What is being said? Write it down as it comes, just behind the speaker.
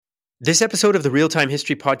This episode of the Real Time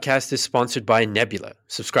History Podcast is sponsored by Nebula.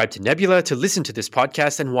 Subscribe to Nebula to listen to this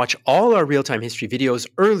podcast and watch all our real time history videos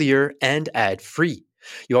earlier and ad-free.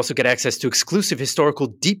 You also get access to exclusive historical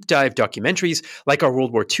deep dive documentaries like our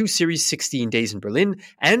World War II series 16 Days in Berlin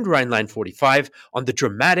and Rhineland 45 on the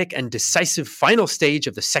dramatic and decisive final stage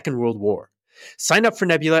of the Second World War. Sign up for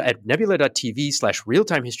Nebula at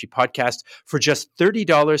nebula.tv/realtimehistorypodcast for just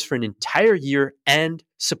 $30 for an entire year and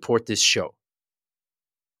support this show.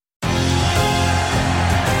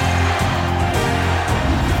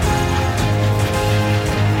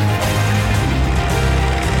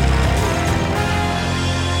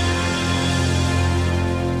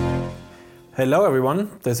 Hello everyone,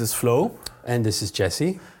 this is Flo. And this is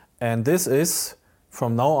Jesse. And this is,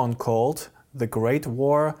 from now on, called the Great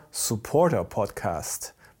War Supporter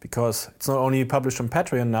Podcast. Because it's not only published on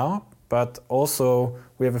Patreon now, but also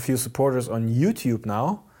we have a few supporters on YouTube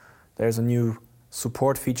now. There's a new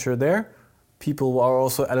support feature there. People are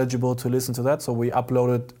also eligible to listen to that, so we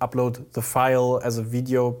upload the file as a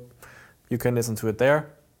video. You can listen to it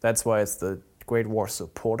there. That's why it's the Great War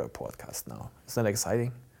Supporter Podcast now. Isn't that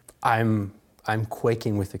exciting? I'm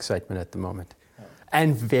quaking with excitement at the moment. Yeah.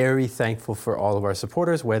 And very thankful for all of our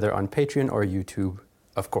supporters, whether on Patreon or YouTube,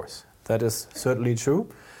 of course. That is certainly true.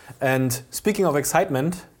 And speaking of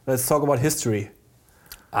excitement, let's talk about history.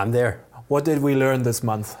 I'm there. What did we learn this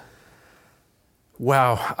month?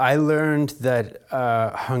 Wow, I learned that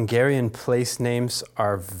Hungarian place names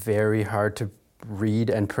are very hard to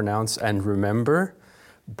read and pronounce and remember.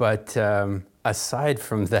 But aside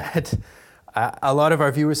from that, a lot of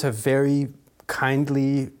our viewers have very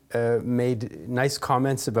kindly made nice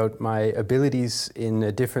comments about my abilities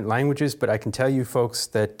in different languages, but I can tell you folks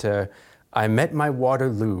that I met my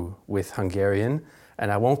Waterloo with Hungarian, and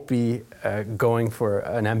I won't be going for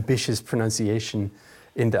an ambitious pronunciation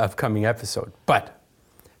in the upcoming episode. But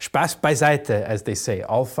Spaß beiseite, as they say,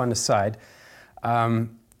 all fun aside,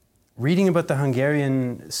 reading about the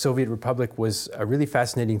Hungarian Soviet Republic was a really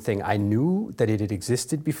fascinating thing. I knew that it had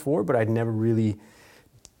existed before, but I'd never really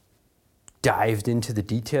dived into the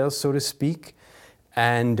details, so to speak.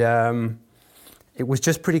 And it was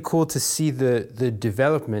just pretty cool to see the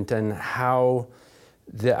development and how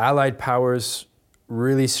the Allied powers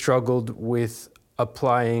really struggled with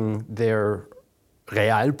applying their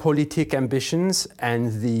Realpolitik ambitions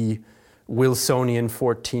and the Wilsonian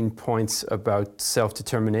 14 points about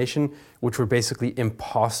self-determination, which were basically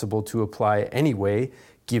impossible to apply anyway,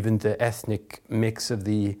 given the ethnic mix of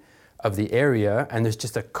the area. And there's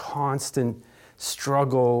just a constant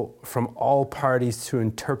struggle from all parties to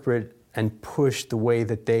interpret and push the way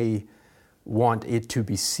that they want it to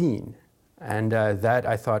be seen. And that,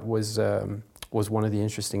 I thought, was one of the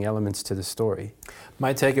interesting elements to the story.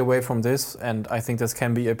 My takeaway from this, and I think this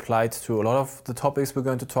can be applied to a lot of the topics we're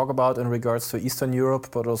going to talk about in regards to Eastern Europe,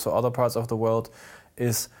 but also other parts of the world,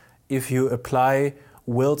 is if you apply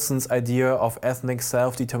Wilson's idea of ethnic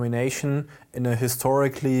self-determination in a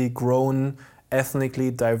historically grown, ethnically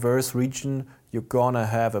diverse region, you're gonna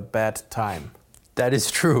have a bad time. That is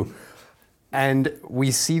true. And we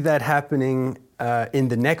see that happening in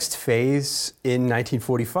the next phase in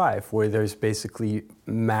 1945, where there's basically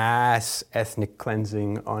mass ethnic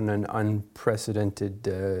cleansing on an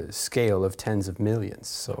unprecedented scale of tens of millions.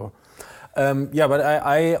 So, but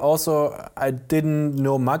I didn't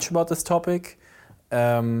know much about this topic.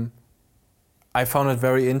 I found it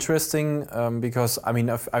very interesting because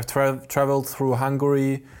I've traveled through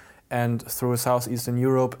Hungary and through Southeastern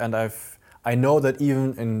Europe, and I know that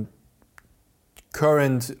even in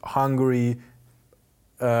current Hungary,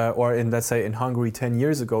 or in Hungary 10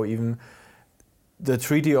 years ago even, the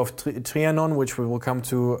Treaty of Trianon, which we will come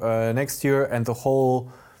to next year, and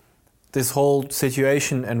this whole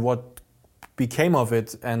situation and what became of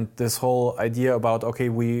it, and this whole idea about,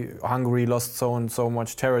 Hungary lost so and so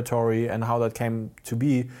much territory and how that came to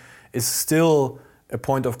be, is still a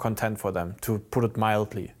point of content for them, to put it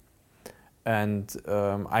mildly. And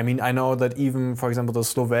I know that even, for example, the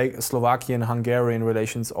Slovakian-Hungarian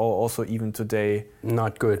relations are also even today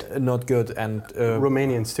not good. And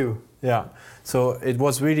Romanians too. Yeah. So it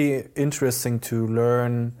was really interesting to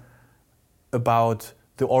learn about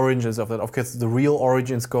the origins of that. Of course, the real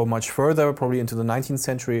origins go much further, probably into the 19th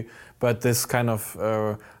century. But this kind of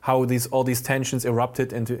how all these tensions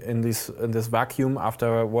erupted in this vacuum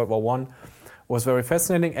after World War I was very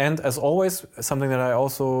fascinating. And as always, something that I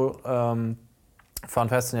also found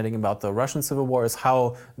fascinating about the Russian Civil War is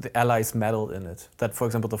how the Allies meddled in it. That, for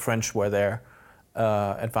example, the French were there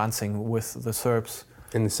advancing with the Serbs.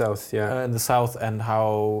 In the south, yeah. In the south, and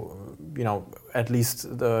how, at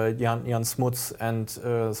least the Jan Smuts and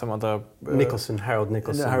some other... Harold Nicholson.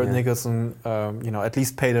 Harold Nicholson, at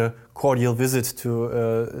least paid a cordial visit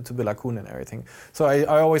to Bela Kun and everything. So I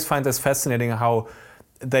always find this fascinating how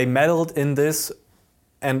they meddled in this,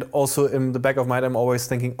 and also in the back of my head I'm always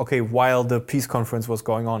thinking, okay, while the peace conference was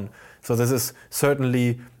going on. So this is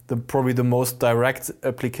certainly probably the most direct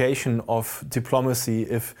application of diplomacy,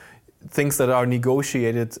 if things that are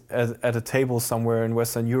negotiated at a table somewhere in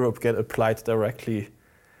Western Europe get applied directly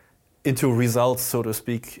into results, so to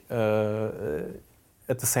speak,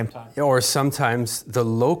 at the same time. Or sometimes the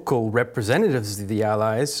local representatives of the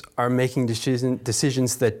Allies are making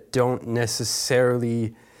decisions that don't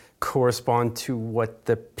necessarily correspond to what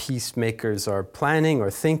the peacemakers are planning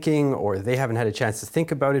or thinking, or they haven't had a chance to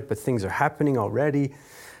think about it, but things are happening already.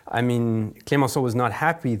 I mean, Clemenceau was not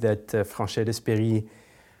happy that Franchet d'Espéry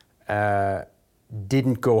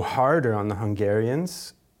didn't go harder on the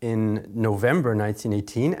Hungarians in November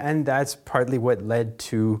 1918, and that's partly what led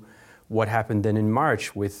to what happened then in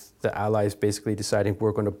March, with the Allies basically deciding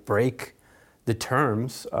we're going to break the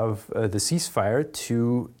terms of the ceasefire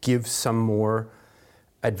to give some more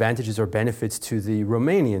advantages or benefits to the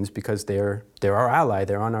Romanians, because they're our ally,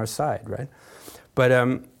 they're on our side, right?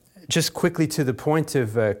 But just quickly to the point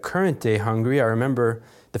of current day Hungary, I remember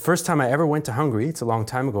the first time I ever went to Hungary, it's a long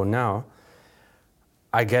time ago now,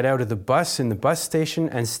 I get out of the bus in the bus station,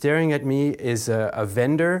 and staring at me is a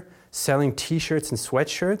vendor selling t-shirts and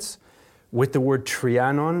sweatshirts with the word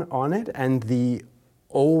Trianon on it, and the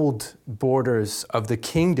old borders of the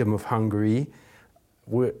Kingdom of Hungary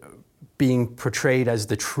were being portrayed as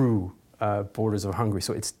the true borders of Hungary.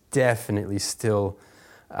 So it's definitely still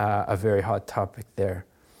a very hot topic there.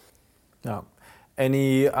 Yeah.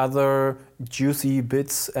 Any other juicy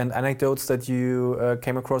bits and anecdotes that you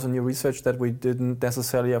came across in your research that we didn't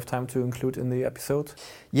necessarily have time to include in the episode?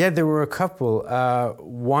 Yeah, there were a couple.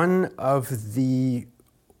 One of the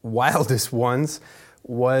wildest ones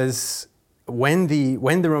was when the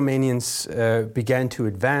Romanians began to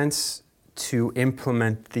advance to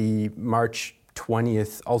implement the March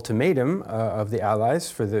 20th ultimatum of the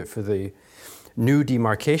Allies for the new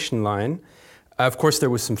demarcation line. Of course, there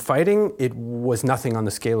was some fighting. It was nothing on the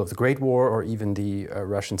scale of the Great War or even the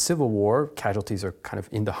Russian Civil War. Casualties are kind of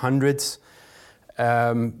in the hundreds.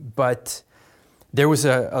 But there was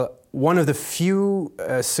one of the few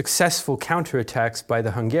successful counterattacks by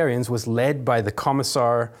the Hungarians was led by the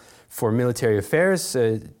Commissar for Military Affairs,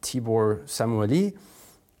 Tibor Samueli.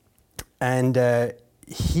 And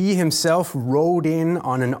he himself rode in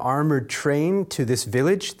on an armored train to this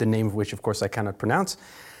village, the name of which, of course, I cannot pronounce,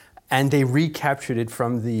 and they recaptured it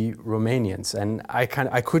from the Romanians. And I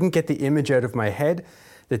couldn't get the image out of my head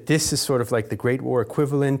that this is sort of like the Great War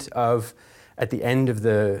equivalent of, at the end of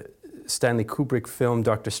the Stanley Kubrick film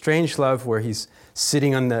Dr. Strangelove, where he's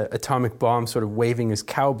sitting on the atomic bomb, sort of waving his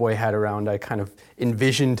cowboy hat around. I kind of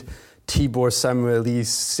envisioned Tibor Samueli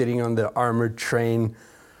sitting on the armored train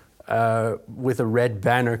with a red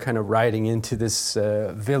banner kind of riding into this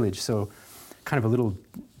village. So kind of a little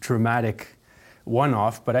dramatic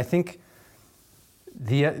one-off. But I think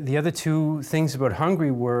the other two things about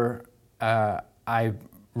Hungary were I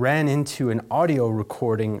ran into an audio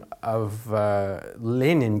recording of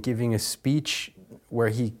Lenin giving a speech where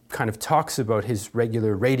he kind of talks about his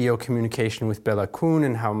regular radio communication with Bela Kun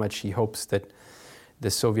and how much he hopes that the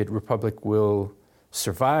Soviet Republic will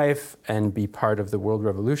survive and be part of the world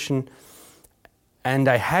revolution. And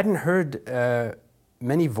I hadn't heard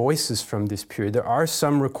many voices from this period. There are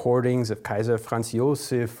some recordings of Kaiser Franz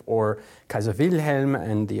Josef or Kaiser Wilhelm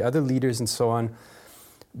and the other leaders and so on,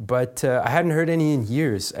 but I hadn't heard any in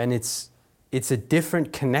years. And it's a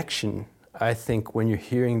different connection, I think, when you're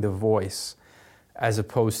hearing the voice as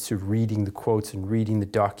opposed to reading the quotes and reading the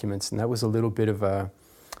documents. And that was a little bit of a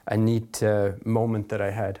neat moment that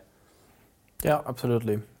I had. Yeah,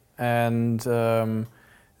 absolutely. And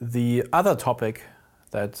the other topic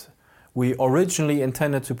that we originally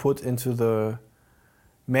intended to put into the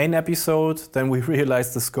main episode, then we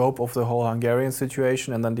realized the scope of the whole Hungarian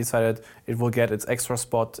situation and then decided it will get its extra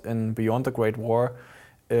spot in Beyond the Great War,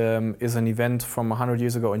 is an event from 100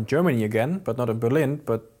 years ago in Germany again, but not in Berlin,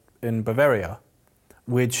 but in Bavaria,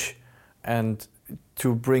 which, and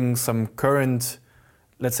to bring some current,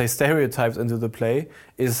 let's say, stereotypes into the play,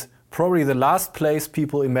 is probably the last place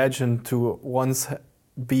people imagined to once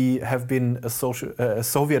have been a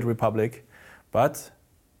Soviet republic. But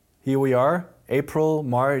here we are, April,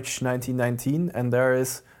 March 1919, and there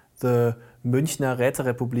is the Münchner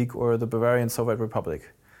Räterepublik, or the Bavarian Soviet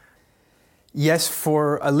Republic. Yes,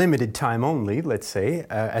 for a limited time only, let's say,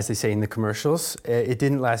 as they say in the commercials. It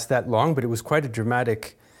didn't last that long, but it was quite a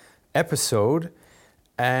dramatic episode.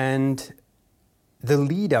 And the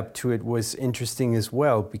lead up to it was interesting as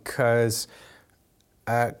well, because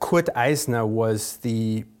Kurt Eisner was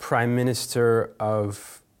the prime minister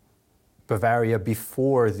of Bavaria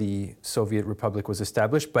before the Soviet Republic was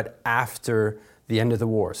established, but after the end of the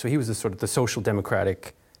war. So he was the social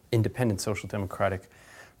democratic, independent social democratic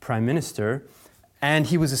prime minister, and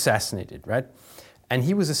he was assassinated, right? And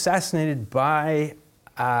he was assassinated by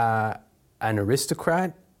an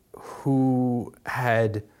aristocrat whose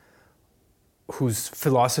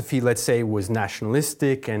philosophy, let's say, was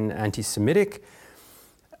nationalistic and anti-Semitic.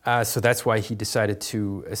 So that's why he decided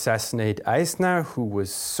to assassinate Eisner, who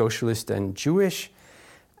was socialist and Jewish.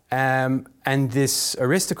 And this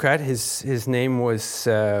aristocrat, his name was,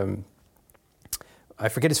 I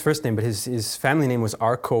forget his first name, but his family name was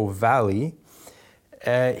Arco Valley.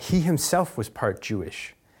 He himself was part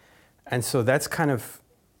Jewish. And so that's kind of,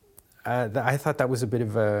 I thought that was a bit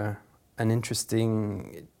of an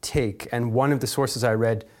interesting take. And one of the sources I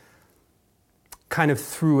read kind of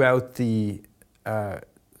threw out the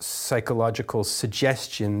psychological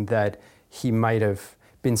suggestion that he might have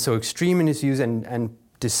been so extreme in his views and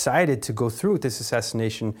decided to go through with this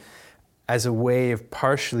assassination as a way of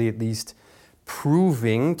partially at least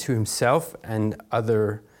proving to himself and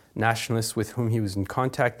other nationalists with whom he was in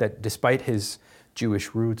contact that despite his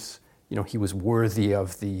Jewish roots, he was worthy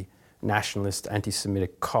of the nationalist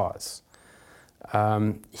anti-Semitic cause.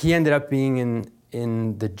 He ended up being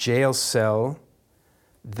in the jail cell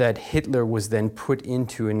that Hitler was then put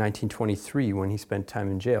into in 1923 when he spent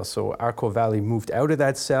time in jail. So Arco Valley moved out of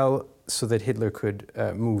that cell so that Hitler could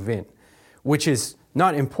move in, which is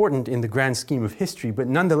not important in the grand scheme of history, but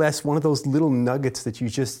nonetheless one of those little nuggets that you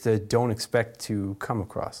just don't expect to come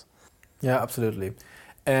across. Yeah, absolutely.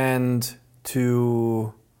 And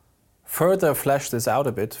to further flesh this out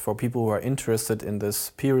a bit for people who are interested in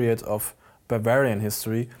this period of Bavarian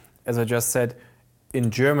history, as I just said,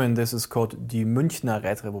 in German, this is called Die Münchner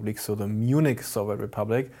Räterepublik, so the Munich Soviet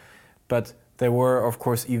Republic. But there were, of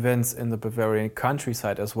course, events in the Bavarian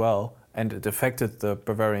countryside as well, and it affected the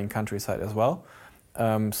Bavarian countryside as well.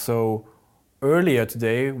 So earlier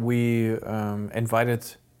today, we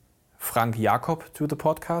invited Frank Jakob to the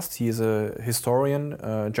podcast. He is a historian,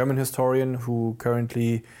 a German historian who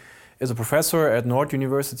currently is a professor at Nord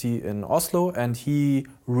University in Oslo, and he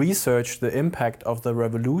researched the impact of the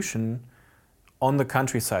revolution on the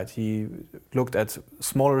countryside. He looked at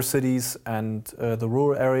smaller cities and the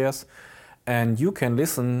rural areas, and you can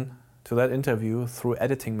listen to that interview through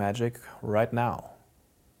Editing Magic right now.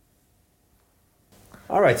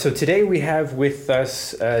 All right, so today we have with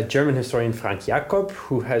us German historian Frank Jakob,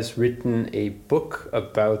 who has written a book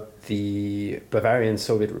about the Bavarian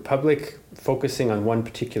Soviet Republic, focusing on one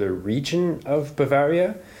particular region of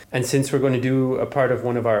Bavaria. And since we're going to do a part of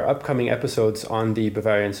one of our upcoming episodes on the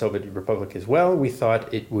Bavarian Soviet Republic as well, we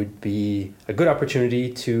thought it would be a good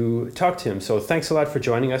opportunity to talk to him. So thanks a lot for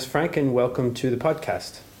joining us, Frank, and welcome to the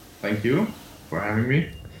podcast. Thank you for having me.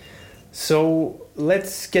 So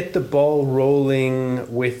let's get the ball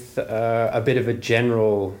rolling with a bit of a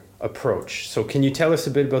general approach. So can you tell us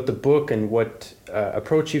a bit about the book and what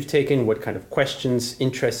approach you've taken, what kind of questions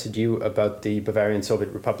interested you about the Bavarian Soviet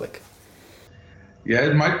Republic? Yeah,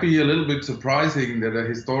 it might be a little bit surprising that a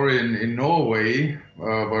historian in Norway,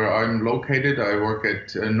 where I'm located, I work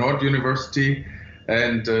at Nord University,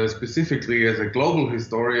 and specifically as a global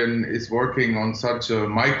historian, is working on such a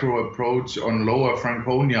micro approach on Lower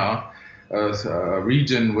Franconia, a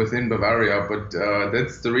region within Bavaria. But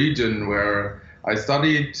that's the region where I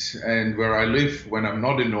studied and where I live when I'm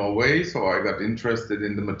not in Norway, so I got interested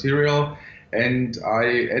in the material. And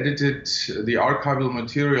I edited the archival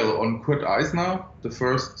material on Kurt Eisner, the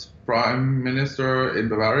first prime minister in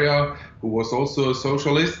Bavaria, who was also a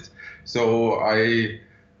socialist. So I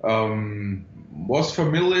was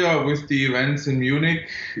familiar with the events in Munich,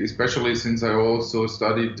 especially since I also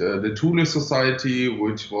studied the Thule Society,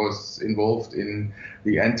 which was involved in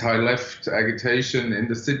the anti-left agitation in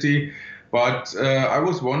the city. But I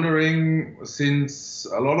was wondering, since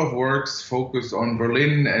a lot of works focus on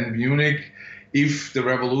Berlin and Munich, if the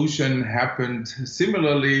revolution happened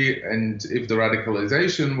similarly and if the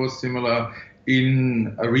radicalization was similar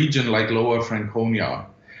in a region like Lower Franconia.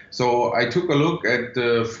 So I took a look at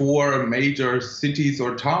the 4 major cities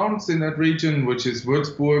or towns in that region, which is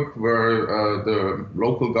Würzburg, where the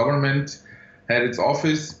local government had its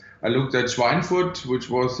office. I looked at Schweinfurt, which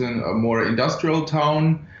was a more industrial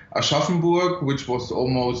town, Aschaffenburg, which was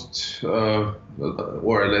almost, or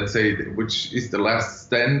let's say, which is the last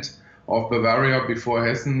stand of Bavaria before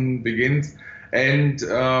Hessen begins, and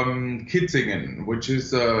Kitzingen, which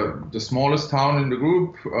is the smallest town in the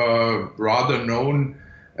group, rather known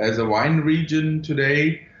as a wine region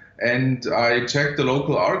today. And I checked the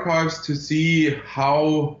local archives to see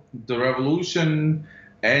how the revolution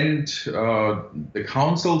and the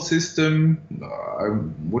council system, I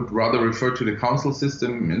would rather refer to the council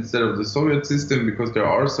system instead of the Soviet system because there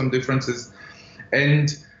are some differences,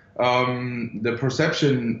 and the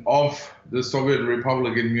perception of the Soviet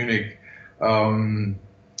Republic in Munich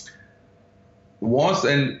was,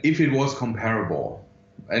 and if it was comparable.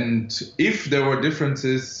 And if there were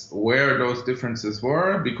differences, where those differences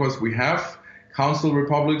were, because we have council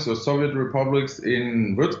republics or Soviet republics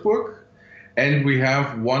in Würzburg, and we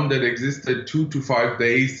have one that existed 2 to 5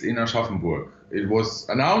 days in Aschaffenburg. It was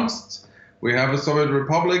announced, we have a Soviet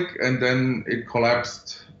republic, and then it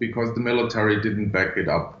collapsed because the military didn't back it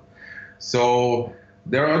up. So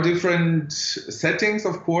there are different settings,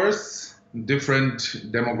 of course, different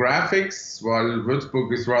demographics. While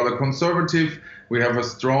Würzburg is rather conservative, we have a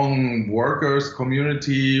strong workers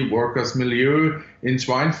community, workers milieu in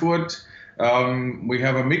Schweinfurt. We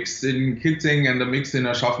have a mix in Kitzingen and a mix in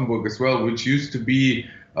Aschaffenburg as well, which used to be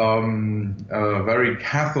a very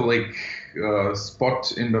Catholic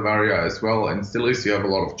spot in Bavaria as well, and still is. You have a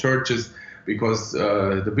lot of churches because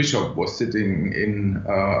the bishop was sitting in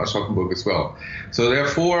Aschaffenburg as well. So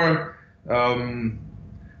therefore,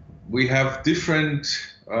 we have different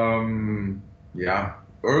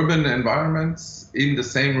urban environments in the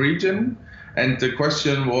same region. And the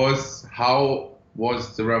question was, how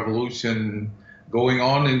was the revolution going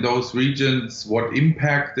on in those regions? What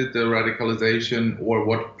impacted the radicalization, or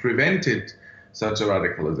what prevented such a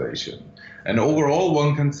radicalization? And overall,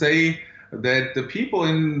 one can say that the people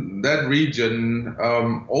in that region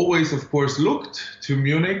always, of course, looked to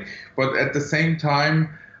Munich, but at the same time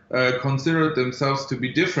considered themselves to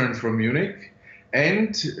be different from Munich.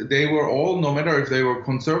 And they were all, no matter if they were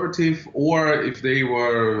conservative or if they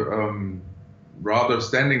were rather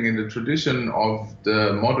standing in the tradition of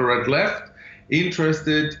the moderate left,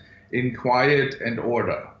 interested in quiet and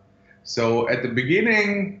order. So at the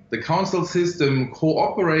beginning, the council system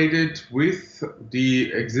cooperated with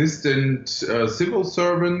the existent civil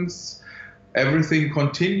servants. Everything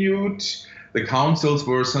continued. The councils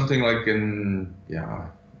were something like a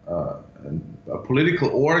political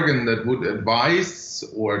organ that would advise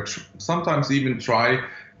or sometimes even try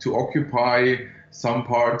to occupy some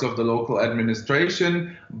parts of the local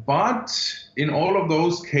administration. But in all of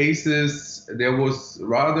those cases, there was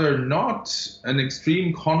rather not an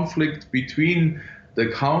extreme conflict between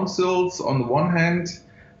the councils on the one hand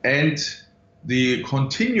and the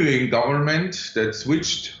continuing government that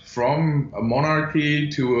switched from a monarchy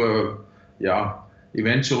to a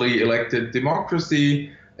eventually elected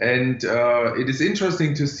democracy. And it is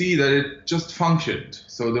interesting to see that it just functioned.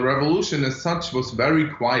 So the revolution as such was very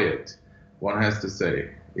quiet, one has to say,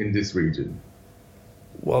 in this region.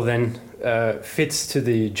 Well, then, fits to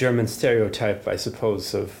the German stereotype, I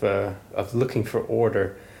suppose, of looking for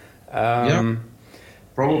order.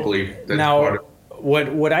 Probably. That's now,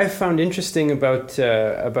 what I found interesting about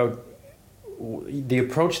the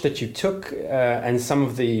approach that you took and some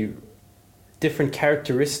of the different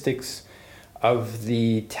characteristics of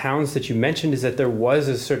the towns that you mentioned is that there was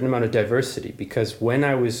a certain amount of diversity, because when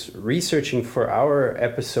I was researching for our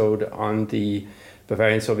episode on the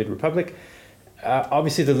Bavarian Soviet Republic,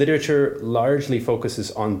 obviously the literature largely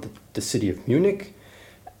focuses on the city of Munich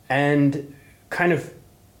and kind of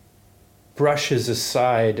brushes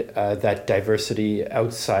aside that diversity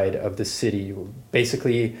outside of the city.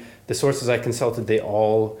 Basically, the sources I consulted, they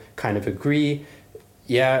all kind of agree.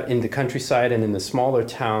 Yeah, in the countryside and in the smaller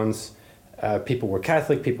towns, people were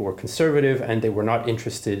Catholic, people were conservative, and they were not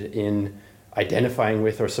interested in identifying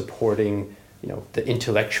with or supporting, the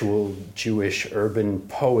intellectual Jewish urban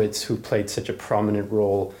poets who played such a prominent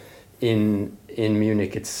role in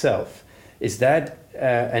Munich itself. Is that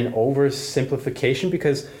an oversimplification?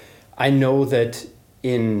 Because I know that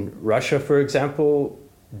in Russia, for example,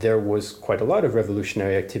 there was quite a lot of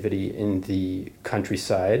revolutionary activity in the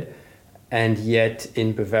countryside. And yet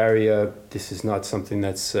in Bavaria, this is not something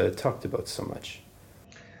that's talked about so much.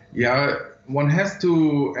 Yeah, one has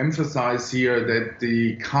to emphasize here that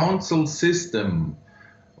the council system,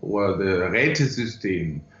 or the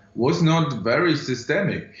Rätesystem, was not very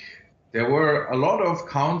systemic. There were a lot of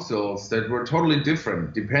councils that were totally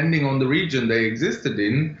different, depending on the region they existed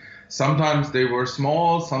in. Sometimes they were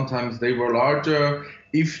small, sometimes they were larger.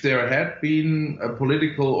 If there had been a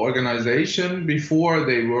political organization before,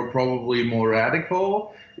 they were probably more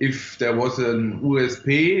radical. if there was an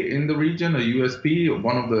USP in the region, a USP,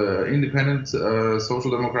 one of the independent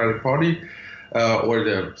Social Democratic Party or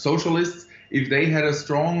the socialists, if they had a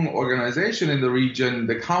strong organization in the region,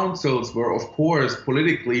 the councils were, of course,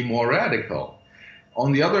 politically more radical.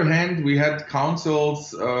 On the other hand, we had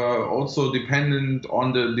councils also dependent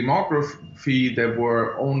on the demography that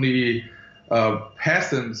were only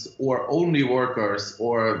peasants or only workers,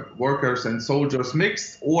 or workers and soldiers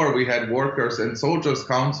mixed, or we had workers and soldiers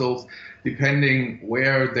councils depending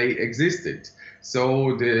where they existed.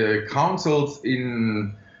 So the councils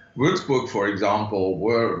in Würzburg, for example,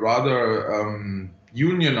 were rather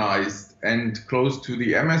unionized and close to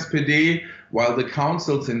the MSPD, while the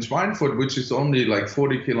councils in Schweinfurt, which is only like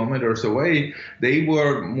 40 kilometers away, they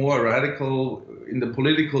were more radical in the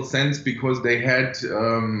political sense because they had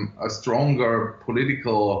a stronger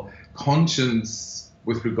political conscience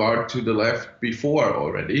with regard to the left before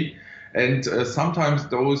already. And sometimes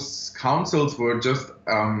those councils were just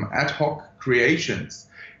ad hoc creations.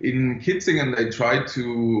 In Kitzingen, they tried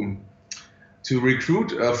to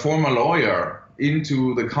recruit a former lawyer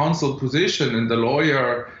into the council position, and the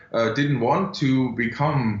lawyer didn't want to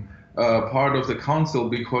become part of the council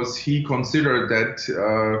because he considered that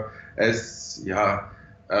as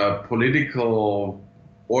a political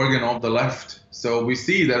organ of the left. So we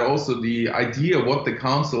see that also the idea what the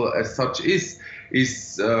council as such is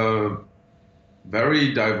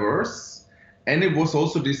very diverse. And it was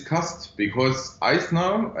also discussed because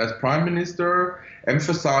Eisner, as prime minister,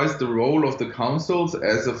 emphasized the role of the councils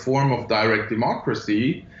as a form of direct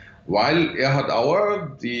democracy, while Erhard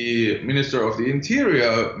Auer, the Minister of the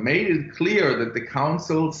Interior, made it clear that the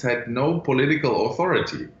councils had no political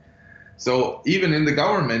authority. So even in the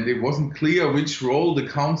government, it wasn't clear which role the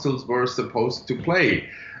councils were supposed to play.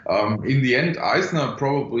 In the end, Eisner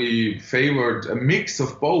probably favored a mix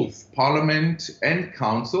of both parliament and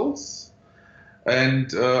councils.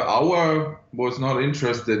 And Auer was not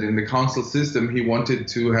interested in the council system. He wanted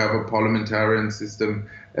to have a parliamentarian system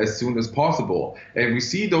as soon as possible. And we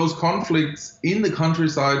see those conflicts in the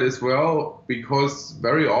countryside as well, because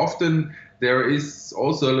very often there is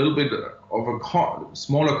also a little bit of a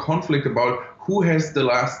smaller conflict about who has the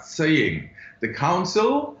last saying, the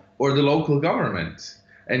council or the local government.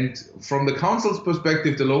 And from the council's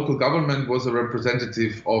perspective, the local government was a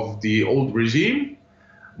representative of the old regime,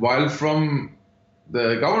 while from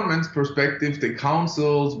the government's perspective, the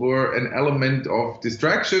councils were an element of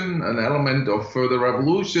distraction, an element of further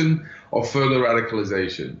revolution, of further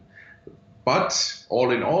radicalization. But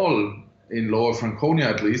all in all, in Lower Franconia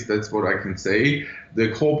at least, that's what I can say,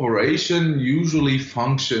 the cooperation usually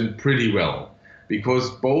functioned pretty well because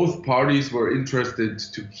both parties were interested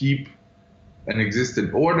to keep an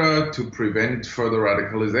existent order, to prevent further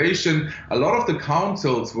radicalization. A lot of the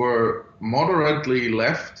councils were moderately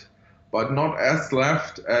left, but not as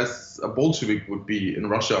left as a Bolshevik would be in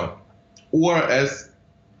Russia, or as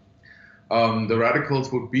the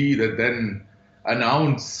radicals would be that then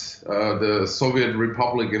announce the Soviet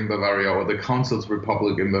Republic in Bavaria or the Council's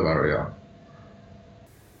Republic in Bavaria.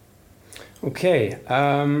 Okay,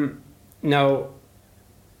 now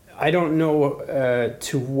I don't know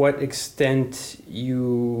to what extent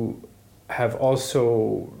you have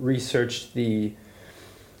also researched the,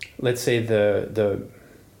 let's say, the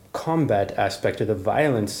combat aspect or the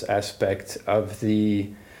violence aspect of the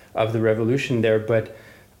revolution there, but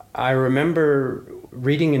I remember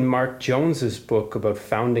reading in Mark Jones's book about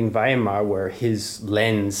founding Weimar, where his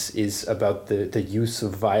lens is about the use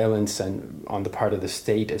of violence and on the part of the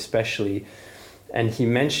state especially, and he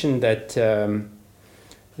mentioned that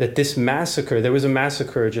that this massacre, there was a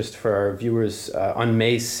massacre, just for our viewers, on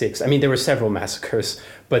May 6th. I mean, there were several massacres,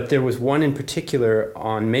 but there was one in particular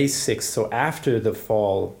on May 6th, so after the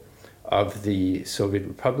fall of the Soviet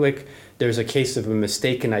Republic. There's a case of a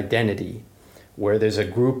mistaken identity, where there's a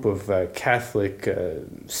group of Catholic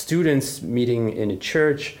students meeting in a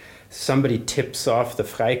church. Somebody tips off the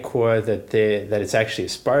Freikorps that it's actually a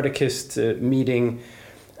Spartacist meeting,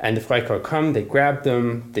 and the Freikorps come, they grab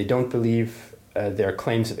them, they don't believe their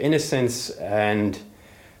claims of innocence, and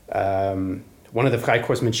one of the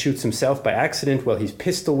Freikorpsmen shoots himself by accident while he's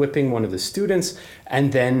pistol whipping one of the students,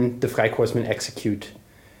 and then the Freikorpsmen execute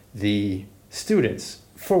the students,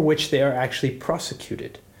 for which they are actually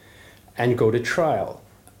prosecuted and go to trial.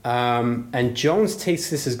 And Jones takes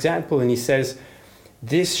this example and he says,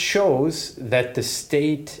 this shows that the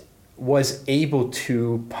state was able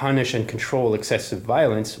to punish and control excessive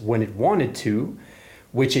violence when it wanted to,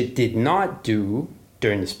 which it did not do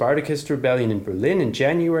during the Spartacist rebellion in Berlin in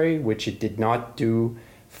January, which it did not do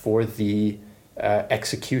for the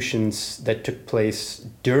executions that took place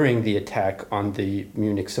during the attack on the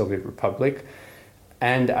Munich Soviet Republic.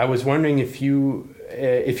 And I was wondering if you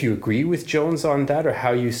agree with Jones on that, or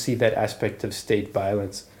how you see that aspect of state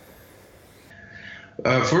violence.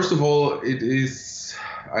 First of all,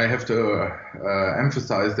 I have to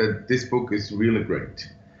emphasize that this book is really great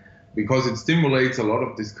because it stimulates a lot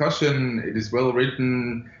of discussion. It is well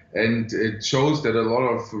written, and it shows that a lot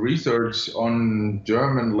of research on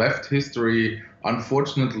German left history,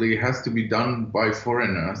 unfortunately, has to be done by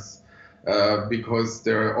foreigners because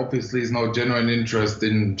there obviously is no genuine interest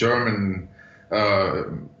in Germany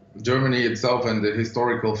itself and the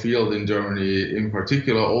historical field in Germany in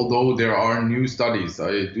particular, although there are new studies.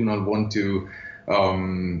 I do not want to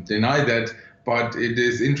deny that, but it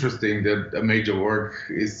is interesting that a major work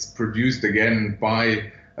is produced again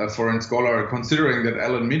by a foreign scholar, considering that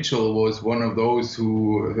Alan Mitchell was one of those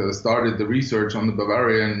who started the research on the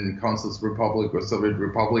Bavarian Council's Republic or Soviet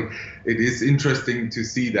Republic. It is interesting to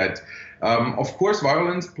see that. Of course,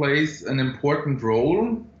 violence plays an important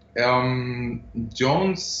role.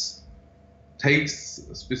 Jones takes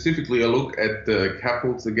specifically a look at the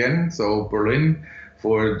capitals again, so Berlin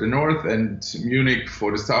for the north and Munich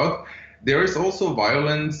for the south. There is also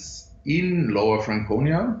violence in Lower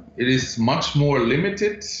Franconia. It is much more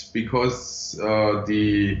limited because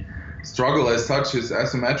the struggle as such is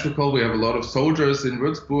asymmetrical. We have a lot of soldiers in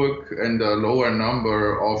Würzburg and a lower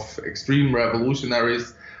number of extreme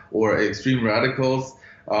revolutionaries or extreme radicals.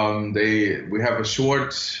 We have a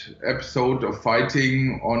short episode of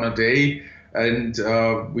fighting on a day, and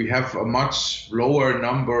we have a much lower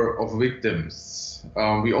number of victims.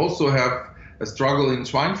 We also have a struggle in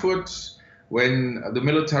Schweinfurt when the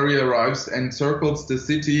military arrives and circles the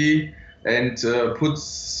city and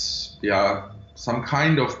puts some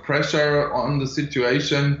kind of pressure on the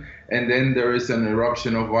situation, and then there is an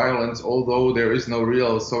eruption of violence, although there is no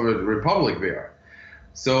real Soviet Republic there.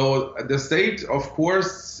 So the state, of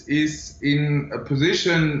course, is in a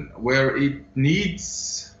position where it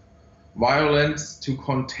needs violence to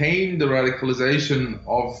contain the radicalization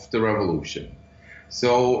of the revolution.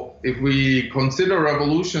 So if we consider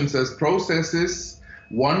revolutions as processes,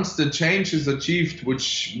 once the change is achieved,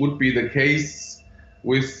 which would be the case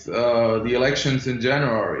with the elections in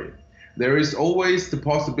January, there is always the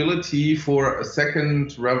possibility for a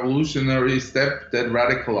second revolutionary step that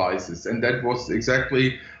radicalizes. And that was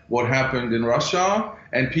exactly what happened in Russia.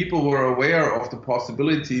 And people were aware of the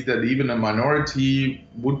possibility that even a minority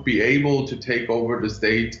would be able to take over the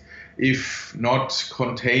state if not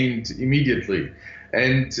contained immediately.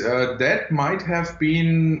 And that might have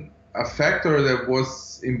been a factor that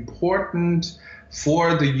was important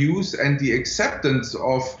for the use and the acceptance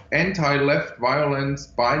of anti-left violence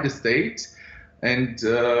by the state. And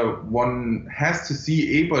one has to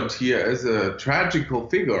see Ebert here as a tragical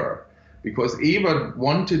figure, because Ebert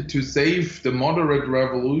wanted to save the moderate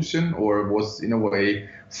revolution, or was in a way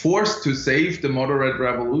forced to save the moderate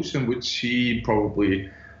revolution, which he probably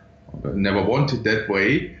never wanted that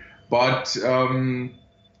way. But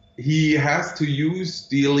he has to use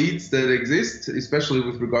the elites that exist, especially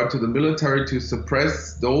with regard to the military, to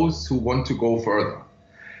suppress those who want to go further.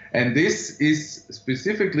 And this is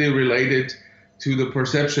specifically related to the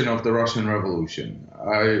perception of the Russian Revolution.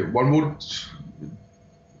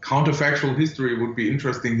 Counterfactual history would be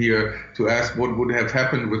interesting here to ask what would have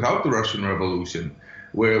happened without the Russian Revolution,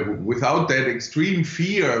 where without that extreme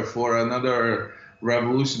fear for another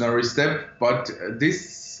revolutionary step, but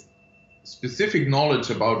this specific knowledge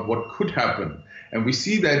about what could happen. And we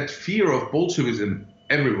see that fear of Bolshevism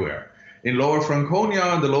everywhere. In Lower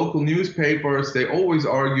Franconia, the local newspapers, they always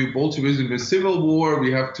argue Bolshevism is civil war,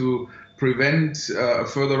 we have to prevent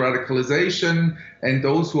further radicalization, and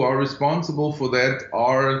those who are responsible for that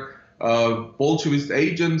are Bolshevist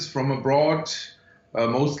agents from abroad,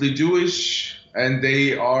 mostly Jewish, and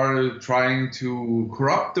they are trying to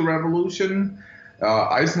corrupt the revolution.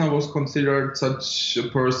 Eisner was considered such a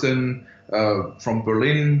person from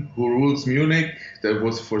Berlin who rules Munich. That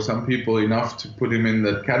was for some people enough to put him in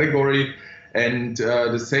that category. And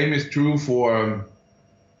the same is true for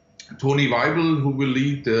Toni Weibel, who will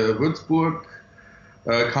lead the Würzburg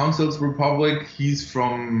Council's Republic. He's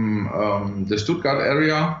from the Stuttgart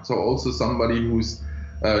area, so also somebody who's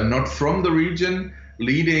not from the region,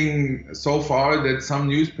 leading so far that some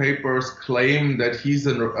newspapers claim that he's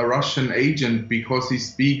a Russian agent because he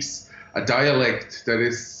speaks a dialect that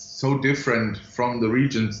is so different from the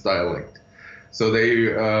region's dialect. So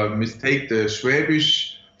they mistake the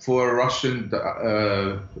Schwäbisch for Russian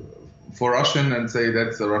and say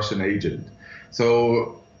that's a Russian agent.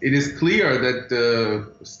 So it is clear that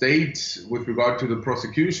the state, with regard to the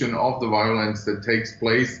prosecution of the violence that takes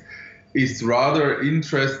place, is rather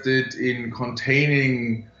interested in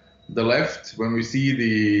containing the left. When we see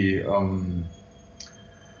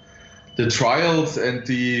the trials and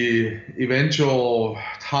the eventual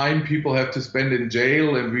time people have to spend in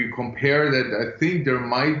jail, and we compare that, I think there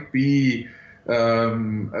might be a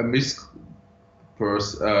miss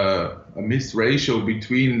ratio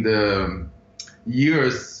between the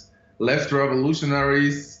years left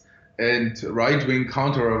revolutionaries and right-wing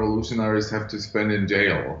counter-revolutionaries have to spend in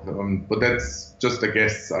jail. But that's just a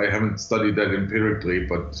guess. I haven't studied that empirically,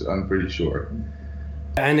 but I'm pretty sure.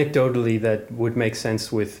 Anecdotally, that would make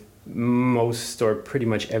sense with most or pretty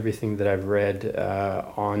much everything that I've read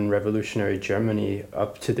on revolutionary Germany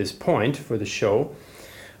up to this point for the show.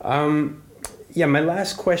 My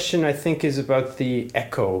last question, I think, is about the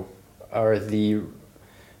echo or the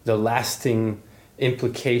lasting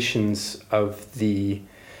implications of the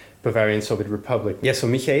Bavarian Soviet Republic. Yeah, so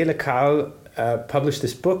Michaela Kahl published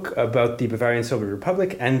this book about the Bavarian Soviet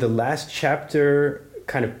Republic, and the last chapter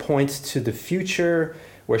kind of points to the future,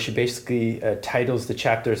 where she basically titles the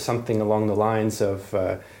chapter something along the lines of,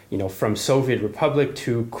 from Soviet Republic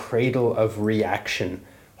to cradle of reaction,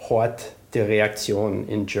 Hort der Reaktion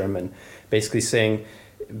in German, basically saying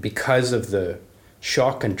because of the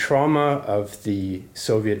shock and trauma of the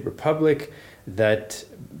Soviet Republic, that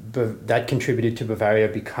contributed to Bavaria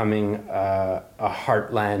becoming a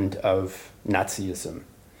heartland of Nazism.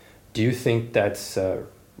 Do you think that's a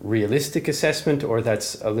realistic assessment, or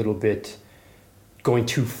that's a little bit going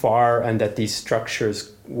too far, and that these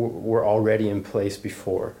structures were already in place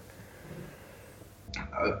before?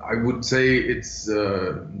 I would say it's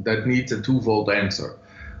that needs a twofold answer.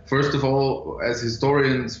 First of all, as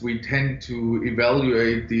historians, we tend to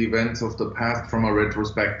evaluate the events of the past from a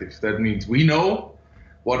retrospective. That means we know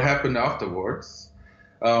what happened afterwards.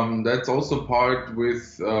 That's also part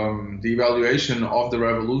with the evaluation of the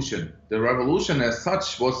revolution. The revolution as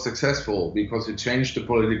such was successful because it changed the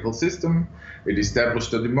political system, it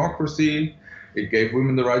established a democracy, it gave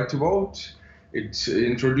women the right to vote, it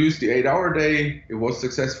introduced the 8-hour day. It was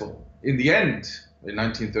successful. In the end, in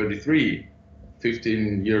 1933,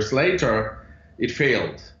 15 years later, it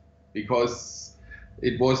failed because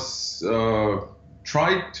it was one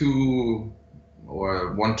tried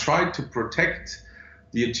to protect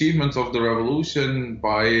the achievements of the revolution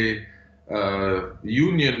by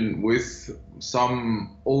union with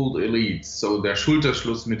some old elites. So der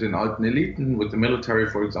Schulterschluss mit den alten Eliten, with the military,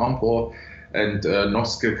 for example, and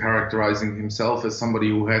Noske characterizing himself as somebody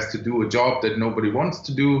who has to do a job that nobody wants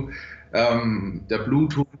to do, der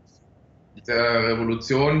Bluthund der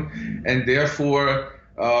Revolution, and therefore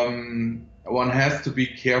one has to be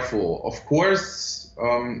careful. Of course,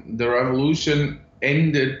 the revolution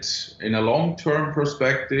ended in a long-term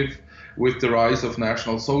perspective with the rise of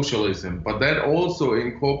National Socialism, but that also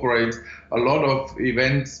incorporates a lot of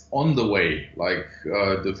events on the way, like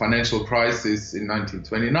the financial crisis in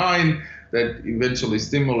 1929 that eventually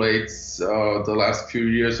stimulates the last few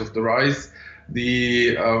years of the rise.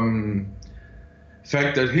 The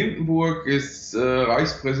fact that Hindenburg is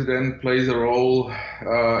Reichspräsident plays a role,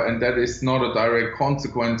 and that is not a direct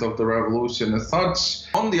consequence of the revolution as such.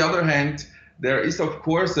 On the other hand, there is, of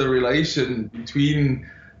course, a relation between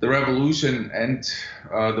the revolution and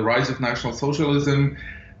the rise of National Socialism.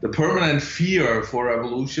 The permanent fear for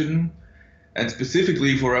revolution, and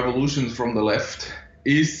specifically for revolutions from the left,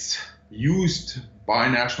 is used by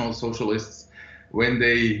National Socialists when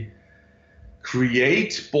they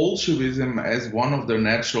create Bolshevism as one of their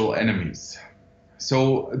natural enemies.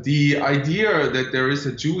 So the idea that there is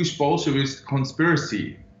a Jewish Bolshevist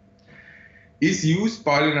conspiracy is used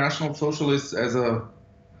by the National Socialists as a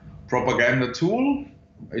propaganda tool.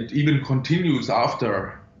 It even continues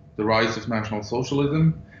after the rise of National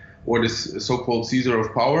Socialism, or this so-called Caesar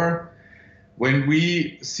of power. When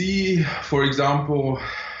we see, for example,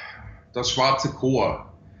 Das Schwarze Korps,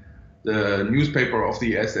 the newspaper of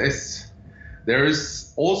the SS, there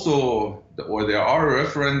is also, or there are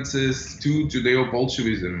references to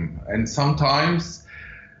Judeo-Bolshevism, and sometimes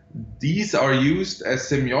these are used as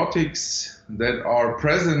semiotics that are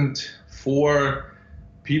present for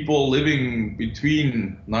people living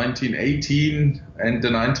between 1918 and the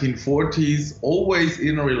 1940s, always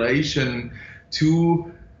in relation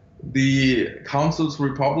to the Council's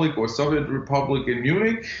Republic or Soviet Republic in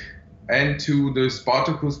Munich and to the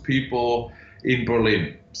Spartacus people in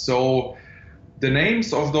Berlin. So the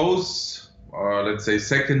names of those, let's say,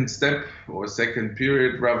 second step or second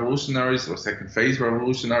period revolutionaries or second phase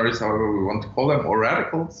revolutionaries, however we want to call them, or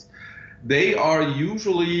radicals, they are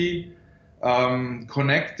usually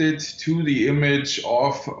connected to the image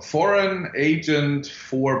of foreign agent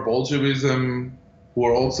for Bolshevism who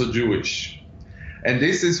are also Jewish. And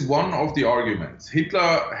this is one of the arguments.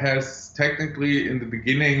 Hitler has technically in the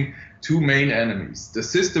beginning two main enemies, the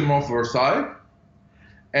system of Versailles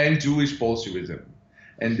and Jewish Bolshevism.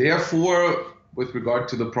 And therefore, with regard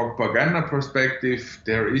to the propaganda perspective,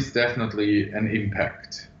 there is definitely an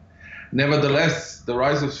impact. Nevertheless, the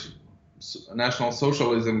rise of National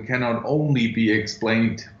Socialism cannot only be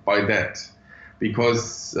explained by that,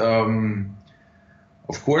 because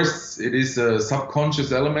of course it is a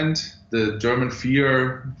subconscious element, the German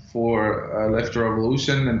fear for a left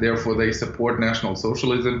revolution, and therefore they support National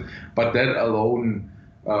Socialism, but that alone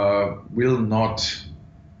will not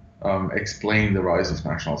explain the rise of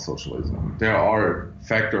National Socialism. There are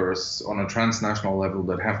factors on a transnational level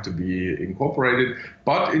that have to be incorporated,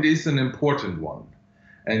 but it is an important one.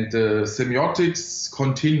 And semiotics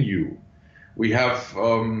continue. We have,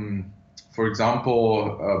 for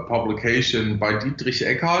example, a publication by Dietrich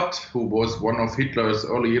Eckart, who was one of Hitler's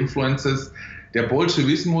early influences, Der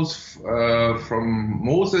Bolschewismus from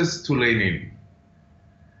Moses to Lenin.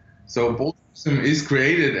 So Bolshevism is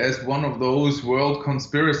created as one of those world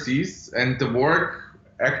conspiracies, and the work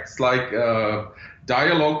acts like a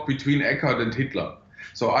dialogue between Eckart and Hitler.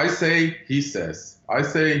 So I say, he says. I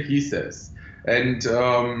say, he says. And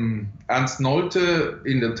Ernst Nolte,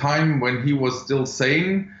 in the time when he was still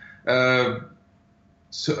sane,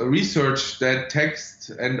 researched that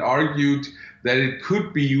text and argued that it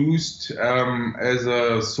could be used as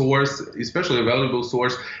a source, especially a valuable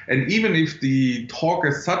source. And even if the talk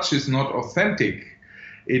as such is not authentic,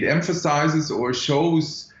 it emphasizes or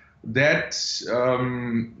shows that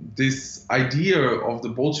this idea of the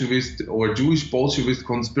Bolshevist or Jewish Bolshevist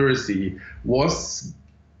conspiracy was,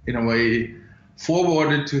 in a way,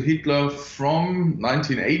 forwarded to Hitler from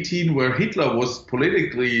 1918, where Hitler was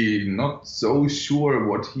politically not so sure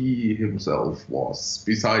what he himself was,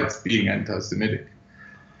 besides being anti-Semitic.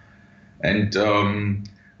 And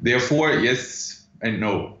therefore, yes and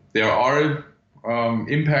no. There are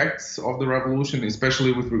impacts of the revolution,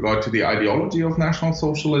 especially with regard to the ideology of National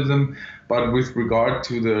Socialism, but with regard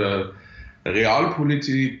to the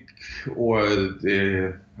Realpolitik or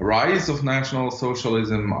the rise of National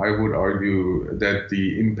Socialism, I would argue that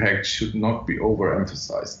the impact should not be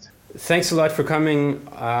overemphasized. Thanks a lot for coming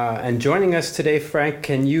and joining us today, Frank.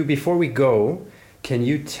 Can you, before we go, can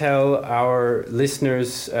you tell our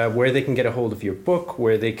listeners where they can get a hold of your book,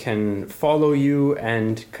 where they can follow you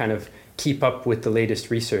and kind of keep up with the latest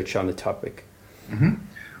research on the topic?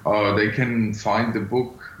 Mm-hmm. They can find the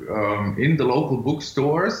book in the local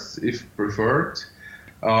bookstores, if preferred.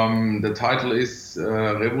 The title is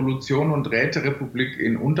Revolution und Räterepublik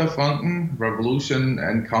in Unterfranken, Revolution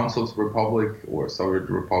and Council's Republic or Soviet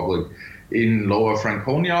Republic in Lower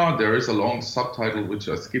Franconia. There is a long subtitle which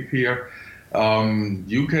I skip here.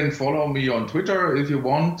 You can follow me on Twitter if you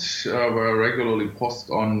want, where I regularly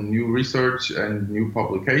post on new research and new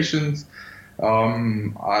publications.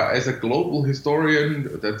 As a global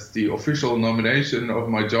historian, that's the official nomination of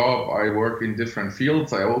my job. I work in different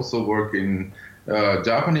fields. I also work in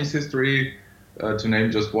Japanese history, to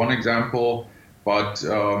name just one example. But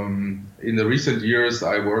in the recent years,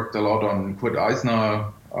 I worked a lot on Kurt Eisner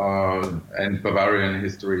and Bavarian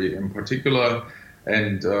history in particular.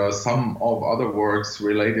 And some of other works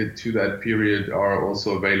related to that period are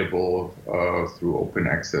also available through open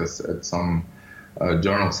access at some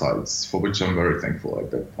journal sites, for which I'm very thankful at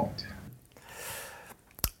that point.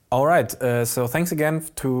 All right. So thanks again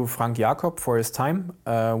to Frank Jakob for his time.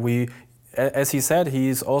 As he said,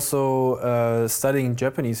 he's also studying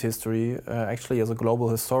Japanese history, actually as a global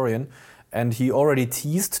historian. And he already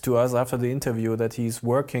teased to us after the interview that he's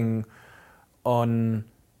working on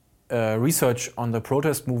research on the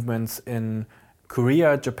protest movements in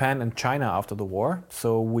Korea, Japan, and China after the war.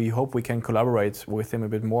 So we hope we can collaborate with him a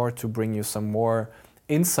bit more to bring you some more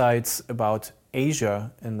insights about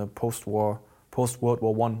Asia in the post-World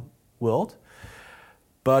War I world.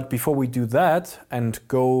 But before we do that and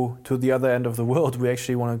go to the other end of the world, we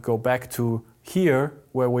actually want to go back to here,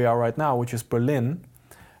 where we are right now, which is Berlin.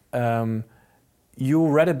 You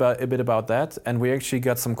read a bit about that, and we actually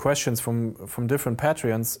got some questions from different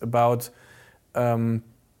Patreons about.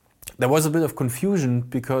 There was a bit of confusion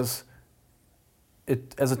because,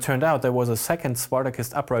 as it turned out, there was a second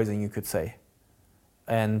Spartacist uprising, you could say,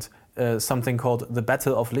 and something called the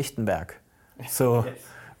Battle of Lichtenberg. So, yes.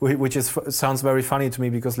 Which sounds very funny to me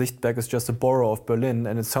because Lichtenberg is just a borough of Berlin,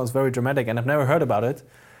 and it sounds very dramatic, and I've never heard about it.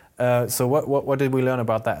 So what did we learn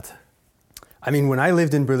about that? I mean, when I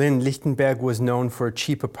lived in Berlin, Lichtenberg was known for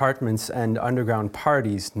cheap apartments and underground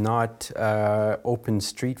parties, not open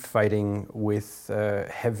street fighting with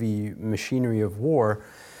heavy machinery of war.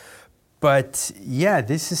 But yeah,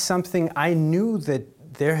 this is something I knew that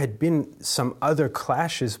there had been some other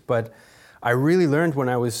clashes, but I really learned when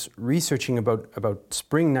I was researching about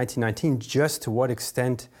spring 1919 just to what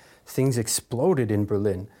extent things exploded in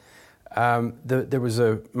Berlin. There was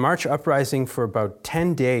a March uprising for about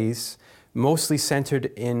 10 days, mostly centered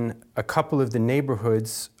in a couple of the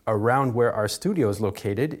neighborhoods around where our studio is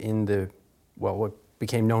located in what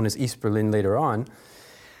became known as East Berlin later on.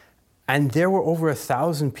 And there were over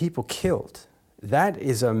 1,000 people killed. That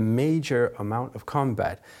is a major amount of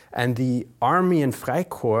combat. And the Army and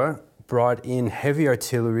Freikorps brought in heavy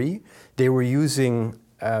artillery. They were using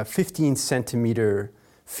 15 centimeter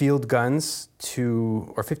field guns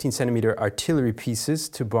or 15 centimeter artillery pieces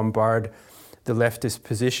to bombard the leftist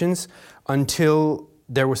positions until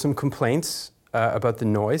there were some complaints about the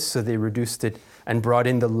noise, so they reduced it and brought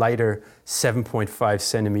in the lighter 7.5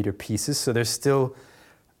 centimeter pieces. So there's still,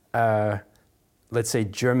 let's say,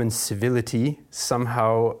 German civility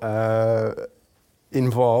somehow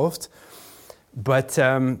involved. But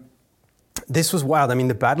this was wild. I mean,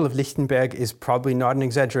 the Battle of Lichtenberg is probably not an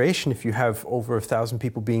exaggeration if you have over 1,000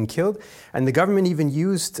 people being killed. And the government even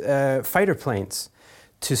used fighter planes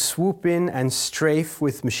to swoop in and strafe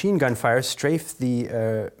with machine gun fire, strafe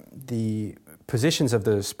the positions of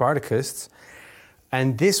the Spartacists.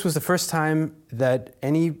 And this was the first time that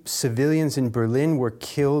any civilians in Berlin were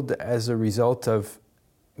killed as a result of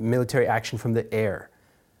military action from the air.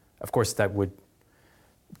 Of course, that would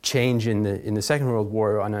change in the Second World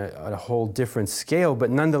War on a whole different scale,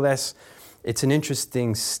 but nonetheless, it's an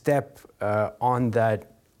interesting step on that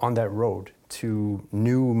road to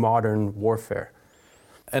new modern warfare.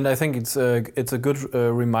 And I think it's a good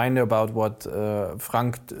reminder about what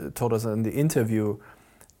Frank told us in the interview,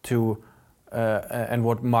 and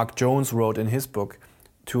what Mark Jones wrote in his book.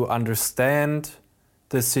 To understand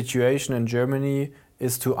the situation in Germany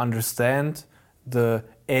is to understand the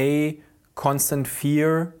constant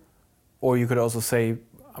fear, or you could also say,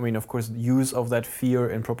 I mean, of course, use of that fear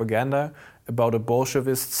in propaganda about a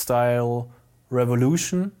Bolshevist-style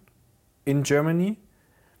revolution in Germany,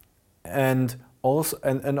 and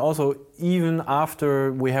also even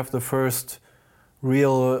after we have the first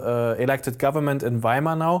real elected government in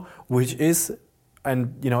Weimar now, which is,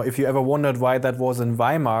 and you know, if you ever wondered why that was in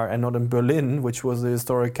Weimar and not in Berlin, which was the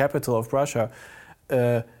historic capital of Prussia,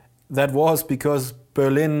 that was because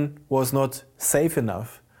Berlin was not safe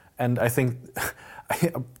enough. And I think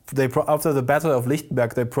after the Battle of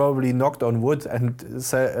Lichtenberg, they probably knocked on wood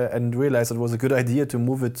and realized it was a good idea to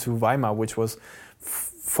move it to Weimar, which was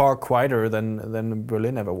far quieter than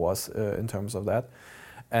Berlin ever was in terms of that.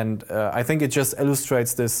 And I think it just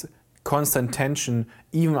illustrates this constant tension,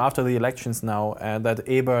 even after the elections now, that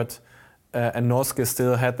Ebert and Noske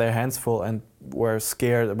still had their hands full and were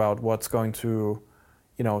scared about what's going to,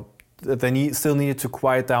 you know, that they still needed to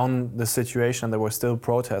quiet down the situation. There were still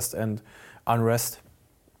protests and unrest.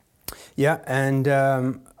 Yeah, and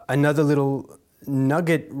another little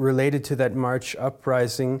nugget related to that March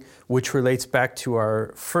uprising, which relates back to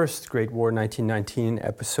our first Great War 1919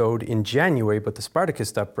 episode in January, but the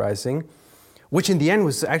Spartacist uprising, which in the end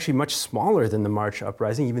was actually much smaller than the March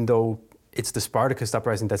uprising, even though it's the Spartacist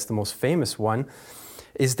uprising that's the most famous one,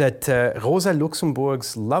 is that Rosa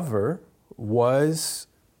Luxemburg's lover was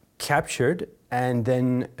captured and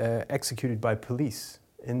then executed by police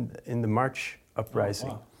in the March uprising.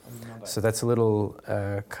 Oh, wow. So that's a little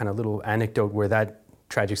little anecdote where that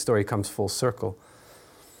tragic story comes full circle.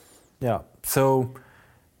 Yeah. So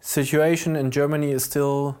situation in Germany is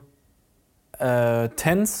still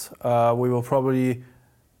tense. We will probably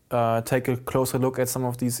take a closer look at some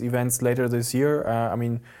of these events later this year. I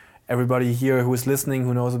mean, everybody here who is listening,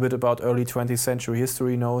 who knows a bit about early 20th century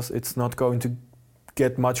history, knows it's not going to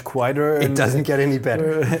get much quieter. It doesn't get any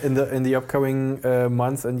better in the upcoming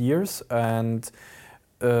months and years. And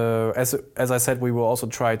as I said, we will also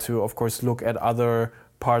try to, of course, look at other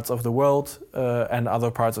parts of the world and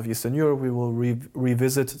other parts of Eastern Europe. We will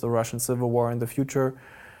revisit the Russian Civil War in the future.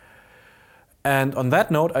 And on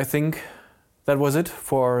that note, I think that was it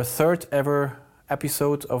for our third ever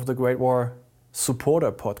episode of the Great War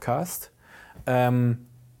Supporter Podcast.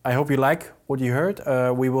 I hope you like what you heard.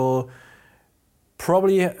 We will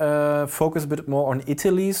probably focus a bit more on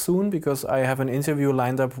Italy soon, because I have an interview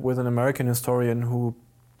lined up with an American historian who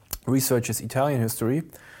researches Italian history.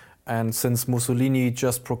 And since Mussolini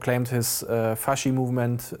just proclaimed his Fasci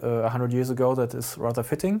movement 100 years ago, that is rather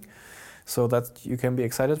fitting. so that you can be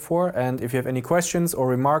excited for. And if you have any questions or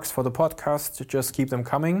remarks for the podcast, just keep them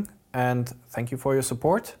coming. And thank you for your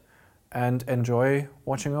support and enjoy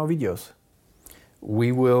watching our videos.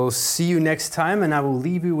 We will see you next time, and I will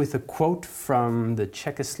leave you with a quote from the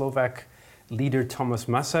Czechoslovak leader Thomas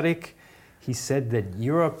Masaryk. He said that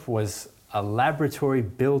Europe was a laboratory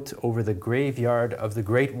built over the graveyard of the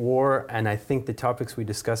Great War, and I think the topics we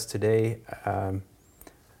discussed today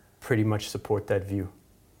pretty much support that view.